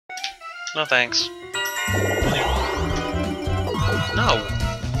No thanks. No.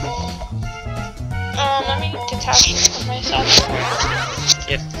 Let me detach it from myself.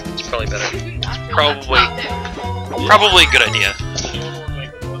 Yeah, it's probably better. Probably a good idea.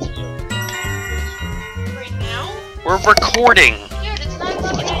 Right now? We're recording. Dude, it's not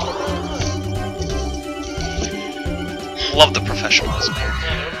about Love the professionalism here.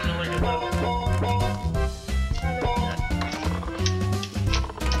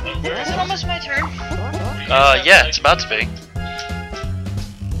 Is it almost my turn? Yeah, it's about to be.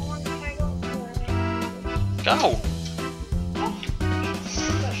 Go.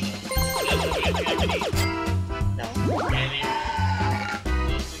 No.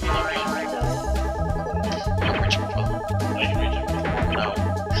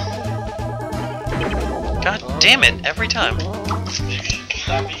 God damn it, every time.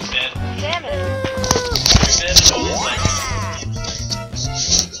 Damn it.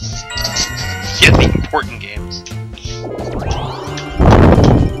 Get the important games.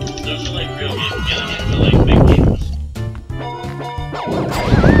 Those are like real games, getting into like big games.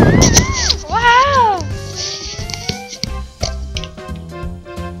 Wow!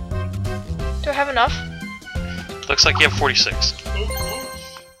 Do I have enough? Looks like you have 46.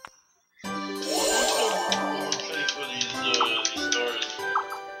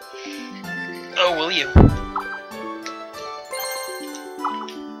 Oh, will you?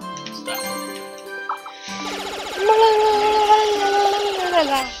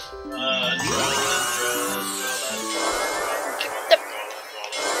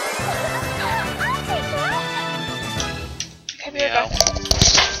 Okay, be right back.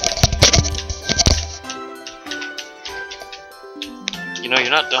 You know,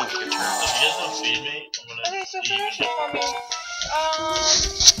 you're not done with your turn. If you guys don't feed me, I'm gonna Okay, so eat finish it for me.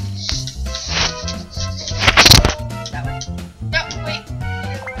 That way. No, wait.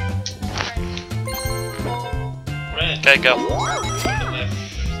 Red. Okay, go.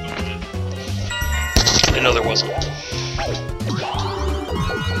 I know there wasn't.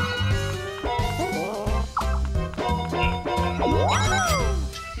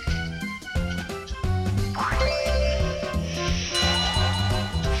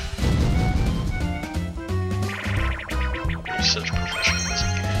 You're such professionalism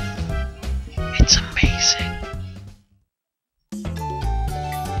here. It's amazing.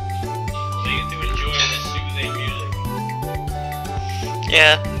 So you get to enjoy the soothing music.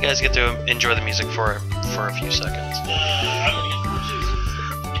 Yeah, you guys get to enjoy the music for a few seconds. I'm gonna get some juice.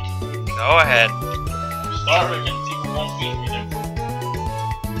 Go ahead. I'm starving and people won't feed me there.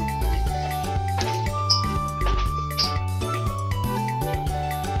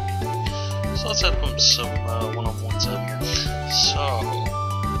 So let's have some one-on-ones out here. So,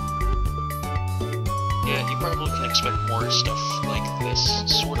 yeah, you probably can expect more stuff like this,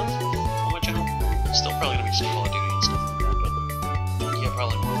 sort of, on my channel. Still probably gonna be some Call of Duty and stuff like that, but yeah,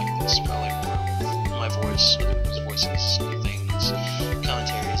 probably more like this. Probably more with my voice, other people's voices, other things,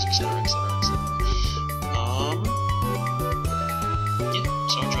 commentaries, etc., etc., etc. Yeah,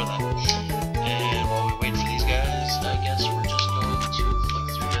 so enjoy that. And while we wait for these guys, I guess we're just going to flick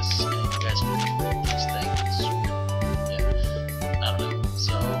through this, and you guys can read these things. Yeah, I don't know.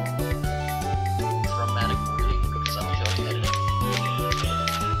 So, chromatic reading, because I don't feel like editing.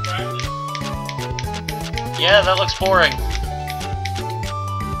 Yeah, that looks boring.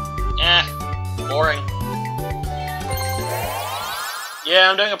 Boring. Yeah,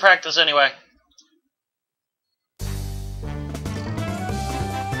 I'm doing a practice anyway.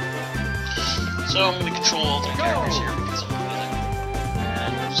 So I'm going to control all three characters here because I'm feeling.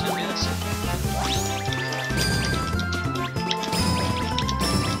 And I'm just going to do this.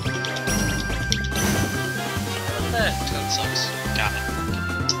 That toad sucks. Got it.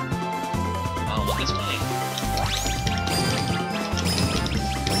 Oh, look, it's me.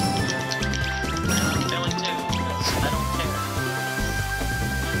 I'm failing too, because I don't care.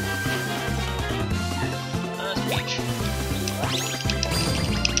 That's Peach.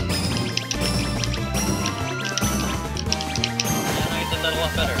 Yeah, I did that a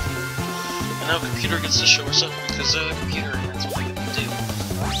lot better. And now computer gets to show us up because of the computer, and that's what we do.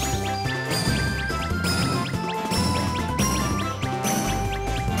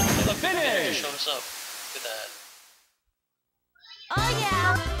 Showed us up. Look at that. Oh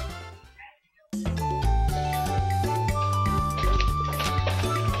yeah!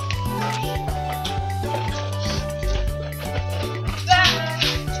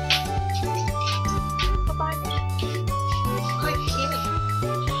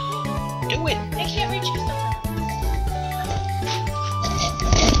 Do it! I can't reach your stuff.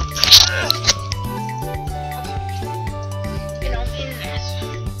 You know, in this.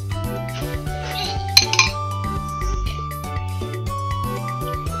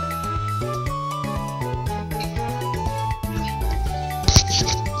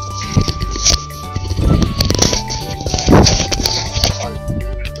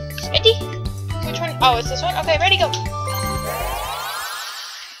 Oh, it's this one? Okay, ready, go.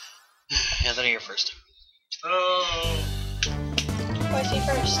 Yeah, then you're first. Oh. Why is he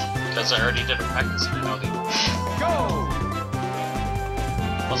first? Because I already did a practice and I know the order. Go!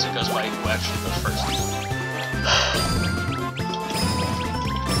 Plus it goes by who actually goes first.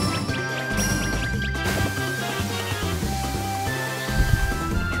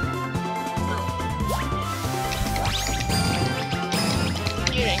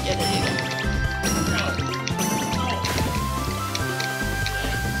 You didn't get it either.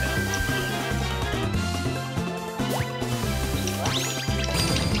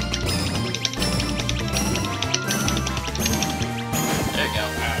 There you go.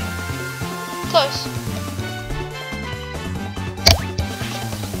 Close.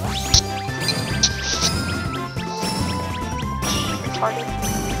 Retarded.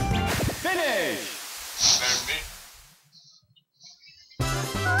 Finish! Better than me.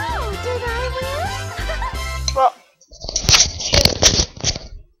 Oh, did I win? Well,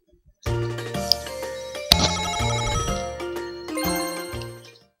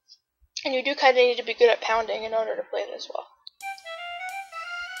 and you do kind of need to be good at pounding in order to play this well.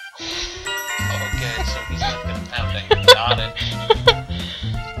 Okay, so he's not good at pounding. Got it.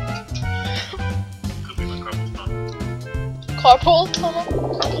 Could be my carpal tunnel. Carpool tunnel?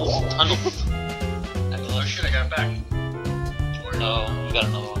 Tunnel. Oh shit, I got it back. Oh, we got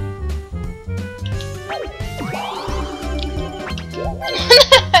another one.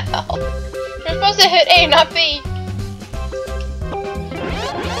 You're supposed to hit A, not B.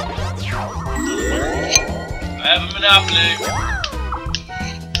 I have a monopoly.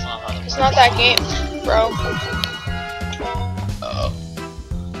 It's not that game, bro. Uh-oh.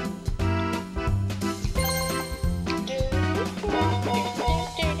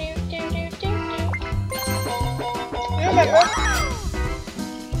 You remember?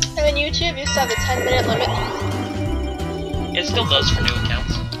 And then YouTube used to have a 10-minute limit. It still does for new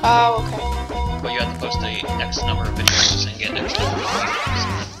accounts, Oh, okay. but you have to post a X number of videos and get X number of views.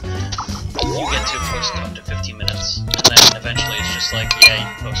 You get to post up to 15 minutes, and then eventually it's just like, yeah, you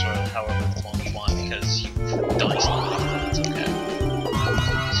can post however long you want because you've done something, it's okay.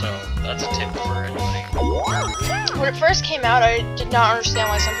 So, that's a tip for anybody. When it first came out, I did not understand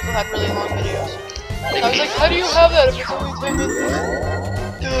why some people had really long videos. I was like, how do you have that if it's only 10 minutes?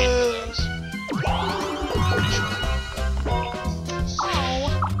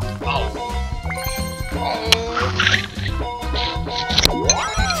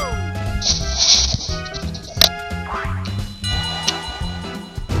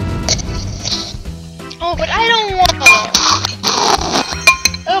 Oh, but I don't want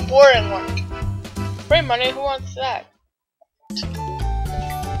a boring one. Free money, who wants that?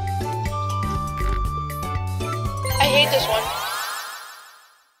 I hate this one.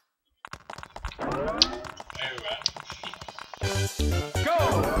 Go!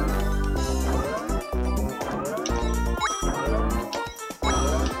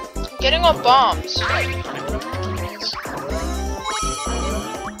 I'm getting off bombs.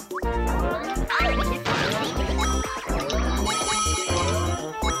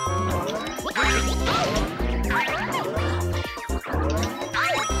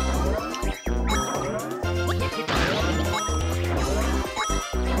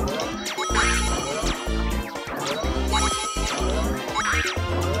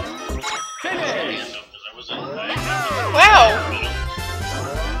 Wow!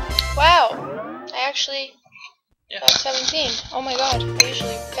 Wow! I actually got 17. Oh my god, I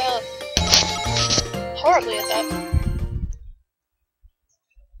usually fail horribly at that.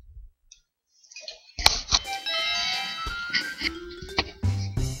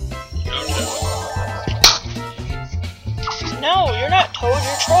 No, you're not Toad,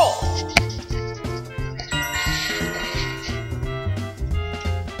 you're Troll.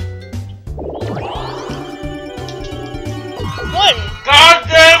 One! God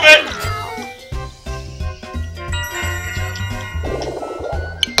damn it!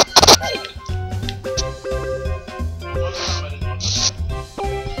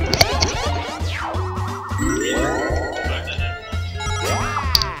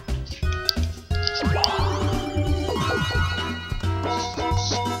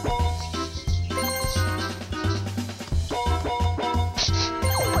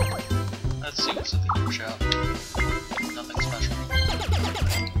 Let's see what's at the group shop. Nothing special.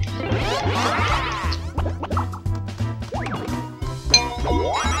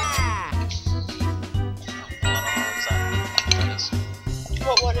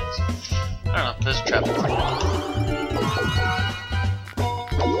 What is? I don't know, there's a trap.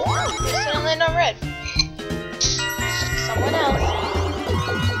 This didn't land on red. Someone else.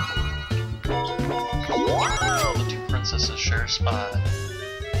 better spot.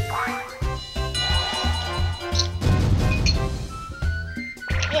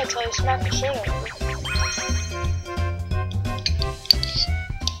 Yeah, until you smack the shit out of it.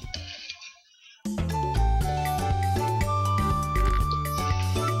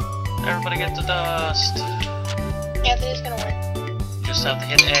 Everybody get the dust. Anthony's gonna win. You just have to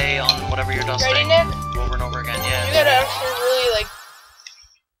hit A on whatever you're dusting. Ready, Nick? Over and over again, yeah. You gotta actually really, like,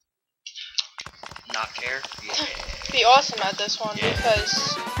 Not care? Yeah. be awesome at this one Yeah.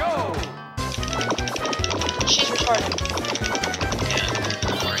 because Go! she's retarded. Yeah,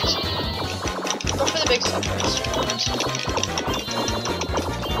 no worries. Go for the big stuff first.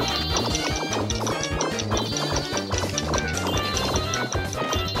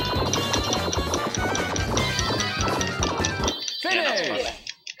 Finish! Yeah,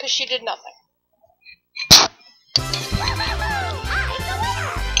 because she did nothing.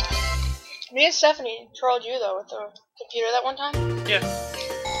 Me and Stephanie trolled you though with the computer that one time. Yeah.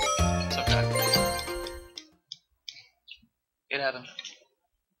 It's okay. It happened.